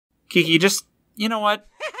Kiki, just, you know what?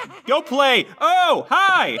 Go play. Oh,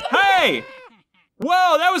 hi. Hey.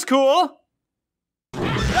 Whoa, that was cool.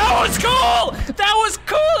 That was cool. That was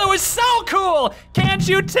cool. It was so cool. Can't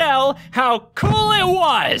you tell how cool it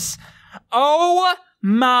was? Oh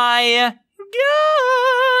my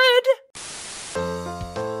God.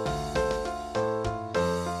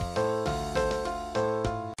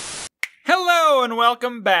 Hello and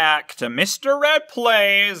welcome back to Mr. Red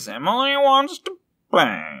Plays Emily Wants to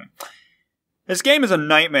Play. This game is a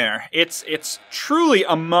nightmare. It's truly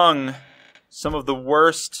among some of the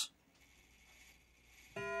worst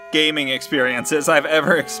gaming experiences I've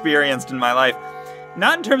ever experienced in my life.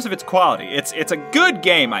 Not in terms of its quality. It's a good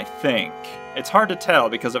game, I think. It's hard to tell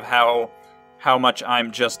because of how much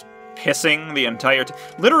I'm just pissing the entire time.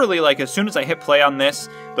 Literally, like, as soon as I hit play on this,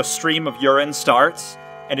 the stream of urine starts.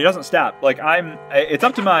 And it doesn't stop. Like, it's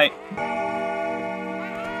up to my...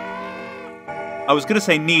 I was gonna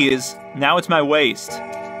say knees. Now it's my waist.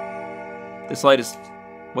 This light is...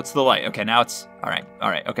 What's the light? Okay, now it's... Alright,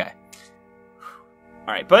 okay.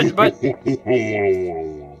 Alright, but...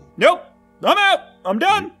 Nope! I'm out! I'm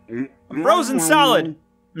done! I'm frozen solid.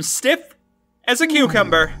 I'm stiff as a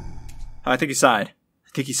cucumber. Oh, I think he sighed.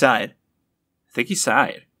 Did he sigh,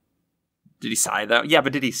 though? Yeah,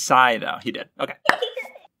 but did he sigh, though? He did. Okay.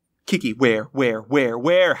 Kiki, where?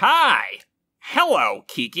 Hi! Hello,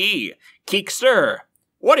 Kiki. Keekster.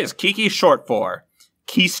 What is Kiki short for?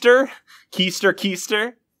 Keister?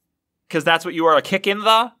 Keister? Because that's what you are, a kick in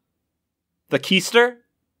the? The Keister?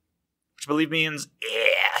 Which I believe means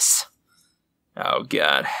yes. Oh,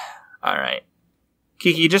 God. Alright.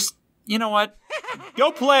 Kiki, just, you know what?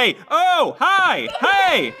 Go play. Oh, hi!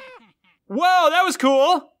 Hey! Whoa, that was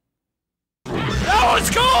cool! That was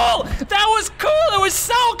cool! That was cool! It was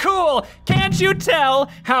so cool! Can't you tell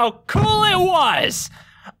how cool it was?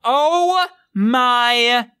 Oh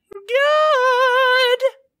my God!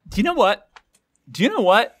 Do you know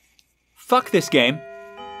what? Fuck this game.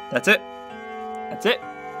 That's it.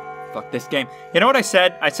 Fuck this game. You know what I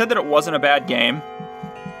said? I said that it wasn't a bad game.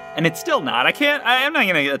 And it's still not. I'm not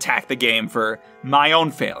gonna attack the game for my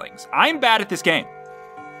own failings. I'm bad at this game.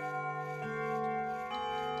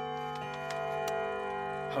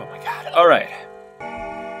 Oh my God. All right.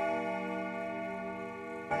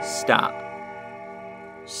 Stop.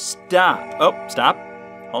 Oh, stop.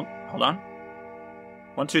 Hold on.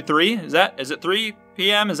 1, 2, 3. Is it 3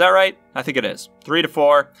 p.m.? Is that right? I think it is. 3 to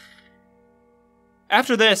 4.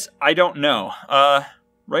 After this, I don't know.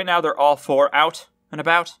 Right now they're all 4 out and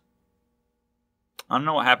about. I don't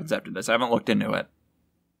know what happens after this. I haven't looked into it.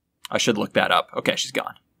 I should look that up. Okay, she's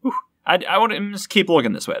gone. Whew. I want to just keep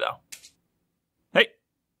looking this way, though. Hey.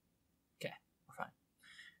 Okay, we're fine.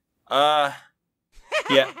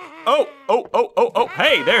 Yeah. Oh,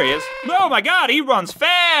 hey, there he is. Oh my God, he runs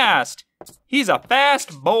fast. He's a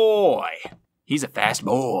fast boy.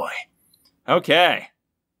 Okay.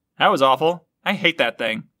 That was awful. I hate that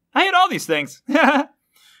thing. I hate all these things.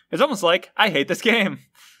 It's almost like I hate this game.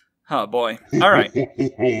 Oh boy. All right.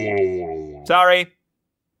 Sorry.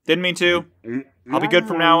 Didn't mean to. I'll be good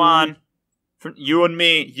from now on. For you and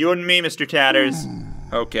me, Mr. Tatters.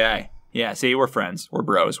 Okay. Yeah, see, we're friends. We're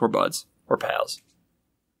bros. We're buds. We're pals.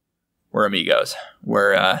 We're amigos.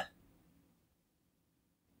 We're,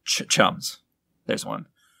 chums. There's one.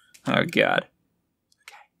 Oh, God.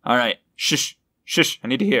 Okay. All right. Shush. I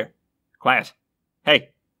need to hear. Quiet. Hey.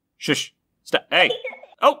 Shush. Stop. Hey.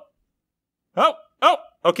 Oh.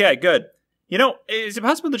 Okay, good. You know, is it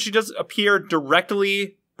possible that she does appear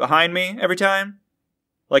directly behind me every time?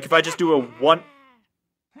 Like if I just do a one...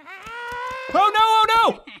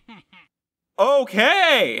 Oh, no!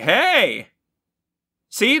 Okay, hey!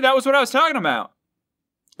 See, that was what I was talking about.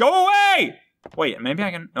 Go away! Wait, maybe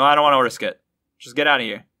I can... No, I don't want to risk it. Just get out of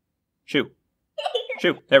here. Shoo.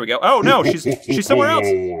 There we go. Oh, no, she's somewhere else.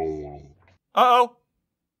 Uh-oh.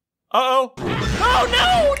 Oh,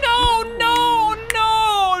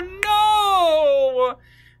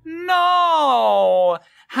 no!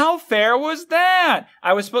 How fair was that?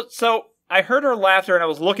 So I heard her laughter and I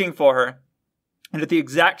was looking for her. And at the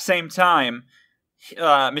exact same time,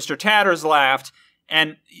 Mr. Tatters laughed.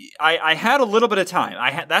 And I had a little bit of time.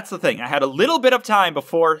 That's the thing. I had a little bit of time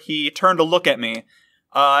before he turned to look at me.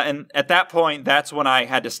 And at that point, that's when I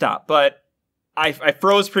had to stop. But I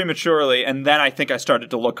froze prematurely, and then I think I started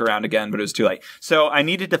to look around again, but it was too late. So I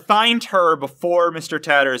needed to find her before Mr.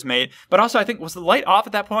 Tatters made... But also, I think, was the light off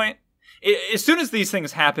at that point? As soon as these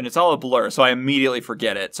things happen, it's all a blur, so I immediately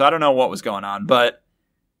forget it. So I don't know what was going on, but...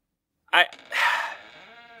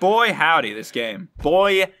 Boy, howdy, this game.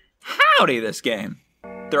 There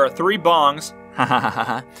are 3 bongs.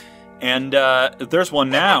 And there's one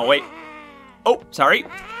now. Wait. Oh, sorry.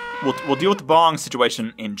 We'll deal with the bong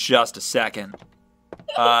situation in just a second.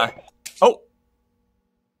 Oh.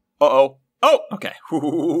 Uh-oh. Oh, okay.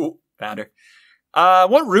 Found her.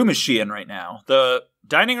 What room is she in right now? The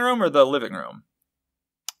dining room or the living room?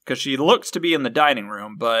 Because she looks to be in the dining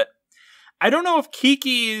room, but I don't know if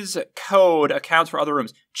Kiki's code accounts for other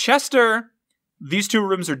rooms. Chester, these two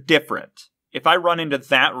rooms are different. If I run into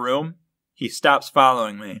that room, he stops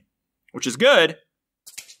following me, which is good.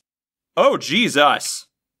 Oh, Jesus.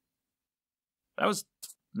 That was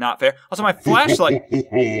not fair. Also, my flashlight...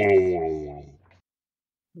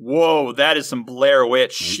 Whoa, that is some Blair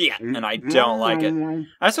Witch shit, and I don't like it.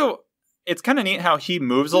 Also, it's kind of neat how he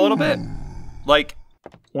moves a little bit. Like,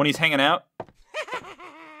 when he's hanging out.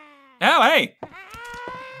 Oh, hey.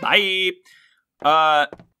 Bye.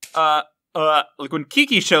 Like when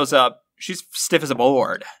Kiki shows up, she's stiff as a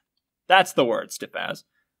board. That's the word, stiff as.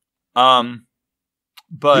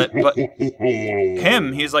 But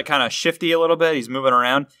him, he's like kind of shifty a little bit. He's moving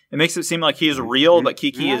around. It makes it seem like he's real, but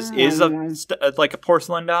Kiki is like a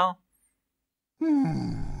porcelain doll. All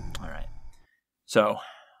right. So,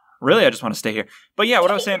 really, I just want to stay here. But yeah,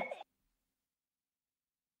 what I was saying.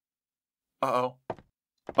 Uh-oh.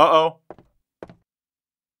 Uh-oh.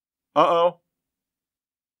 Uh-oh.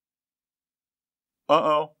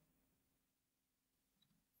 Uh-oh.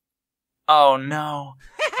 Oh, no.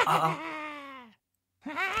 Uh-oh.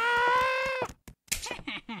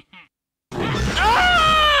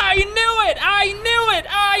 Ah! I knew it! I knew it!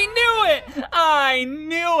 I knew it! I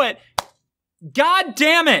knew it! God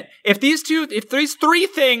damn it! If these three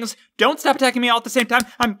things don't stop attacking me all at the same time,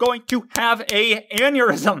 I'm going to have a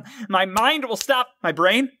aneurysm. My mind will stop. My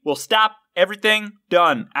brain will stop. Everything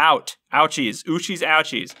done. Out. Ouchies. Oochies,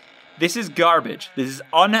 ouchies. This is garbage. This is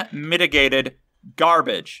unmitigated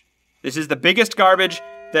garbage. This is the biggest garbage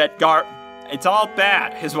that it's all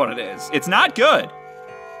bad, is what it is. It's not good.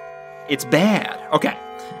 It's bad. Okay.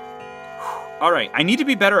 All right, I need to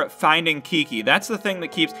be better at finding Kiki. That's the thing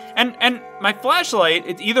that keeps... And my flashlight,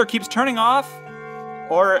 it either keeps turning off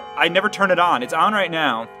or I never turn it on. It's on right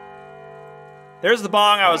now. There's the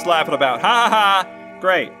bong I was laughing about. Ha ha ha.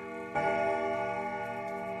 Great.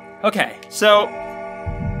 Okay, so...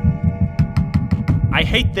 I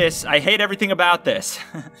hate this. I hate everything about this.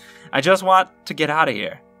 I just want to get out of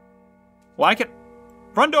here. Why can...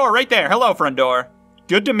 Front door right there. Hello, front door.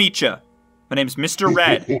 Good to meet you. My name's Mr.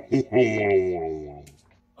 Red.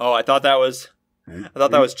 Oh, I thought that was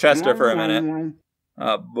Chester for a minute.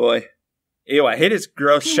 Oh, boy. Ew, I hate his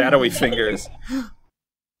gross, shadowy fingers.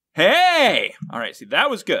 Hey! All right, see, that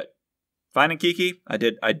was good. Finding Kiki, I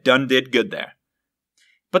did good there.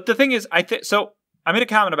 But the thing is, so I made a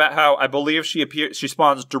comment about how I believe she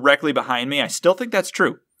spawns directly behind me. I still think that's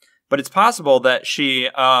true. But it's possible that she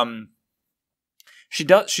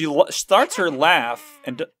starts her laugh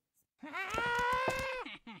and...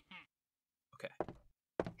 Okay.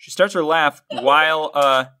 She starts her laugh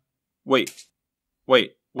while, wait.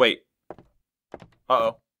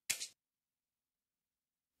 Uh-oh.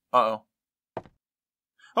 Uh-oh.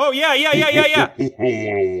 Oh, yeah.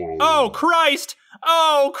 Oh, Christ!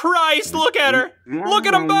 Oh, Christ, look at her! Look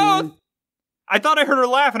at them both! I thought I heard her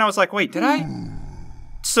laugh, and I was like, wait, did I?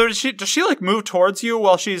 So does she like, move towards you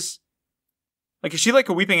while she's... Like, is she like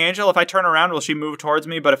a weeping angel? If I turn around, will she move towards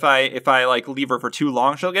me? But if I like, leave her for too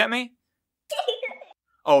long, she'll get me?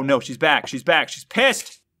 Oh, no, she's back. She's back. She's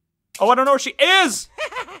pissed. Oh, I don't know where she is!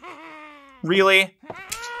 Really?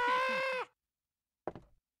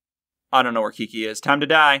 I don't know where Kiki is. Time to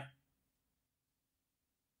die.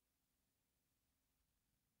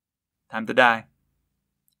 Time to die.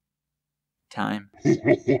 Time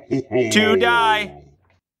to die.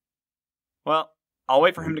 Well, I'll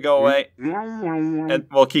wait for him to go away. And,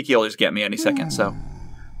 well, Kiki will just get me any second, so...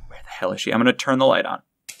 Where the hell is she? I'm gonna turn the light on.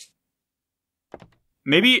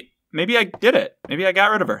 Maybe I did it. Maybe I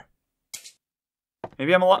got rid of her.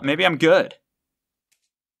 Maybe I'm good.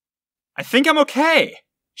 I think I'm okay.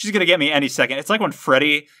 She's gonna get me any second. It's like when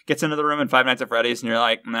Freddy gets into the room in Five Nights at Freddy's and you're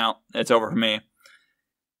like, no, it's over for me.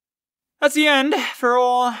 That's the end for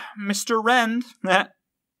old Mr. Rend. Oh, God,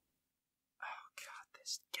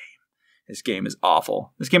 this game. This game is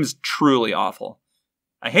awful. This game is truly awful.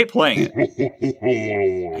 I hate playing it.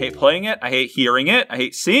 I hate playing it. I hate hearing it. I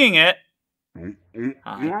hate seeing it.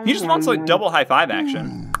 He just wants like double high five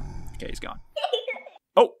action. Okay, he's gone.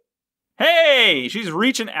 Oh, hey, she's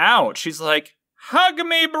reaching out. She's like, hug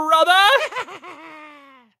me, brother.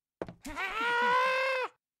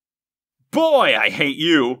 Boy, I hate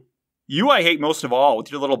you. You I hate most of all,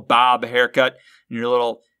 with your little bob haircut and your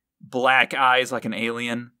little black eyes like an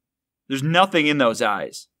alien. There's nothing in those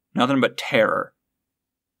eyes. Nothing but terror.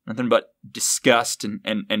 Nothing but disgust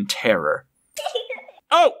and terror.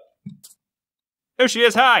 Oh! There she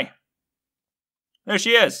is, hi! There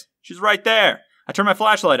she is. She's right there. I turned my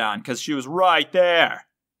flashlight on because she was right there.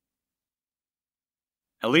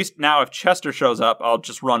 At least now if Chester shows up, I'll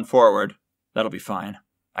just run forward. That'll be fine.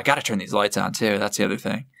 I gotta turn these lights on too, that's the other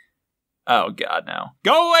thing. Oh god, no.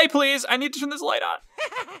 Go away, please! I need to turn this light on.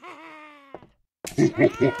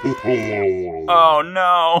 Oh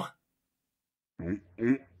no.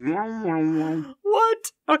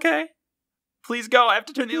 What? Okay. Please go, I have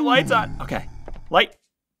to turn these lights on. Okay. Light.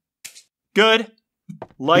 Good.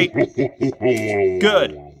 Light.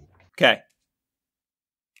 Good. Okay.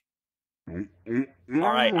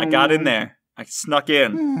 Alright, I got in there. I snuck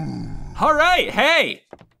in. Alright, hey!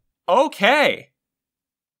 Okay.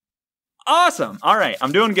 Awesome. Alright,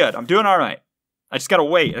 I'm doing good. I'm doing alright. I just gotta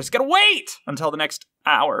wait. Until the next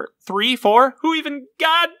hour. 3, 4? Who even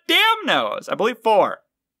goddamn knows? I believe 4.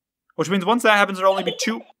 Which means once that happens, there'll only be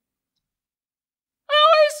 2 hours?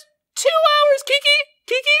 2 hours, Kiki!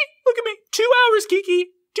 Kiki, look at me. 2 hours,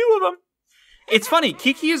 Kiki. 2 of them. It's funny,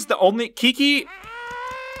 Kiki is the only... Kiki...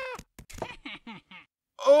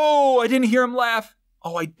 Oh, I didn't hear him laugh.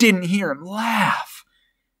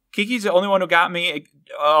 Kiki's the only one who got me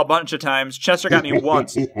a bunch of times. Chester got me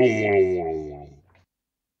once. Mr.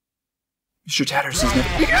 Tatters has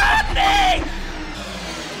never got me!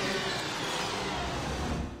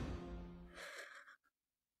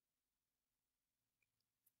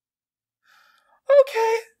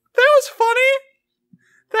 Okay, that was funny.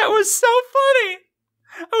 That was so funny.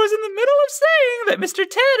 I was in the middle of saying that Mr.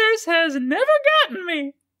 Tatters has never gotten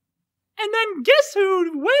me. And then guess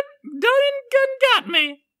who went done and got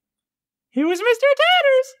me? It was Mr.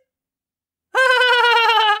 Tatters.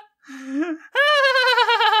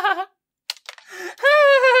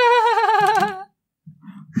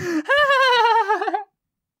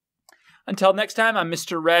 Until next time, I'm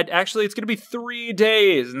Mr. Red. Actually, it's going to be 3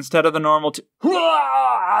 days instead of the normal 2.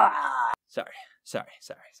 Sorry.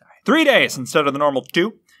 3 days instead of the normal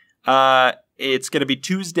 2. It's going to be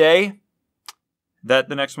Tuesday that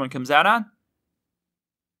the next one comes out on.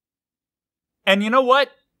 And you know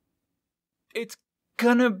what? It's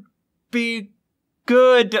gonna be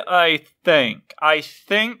good, I think. I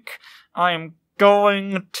think I'm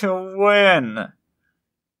going to win.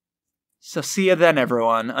 So see you then,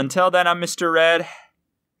 everyone. Until then, I'm Mr. Red.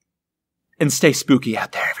 And stay spooky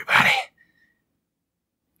out there, everybody.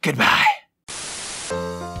 Goodbye.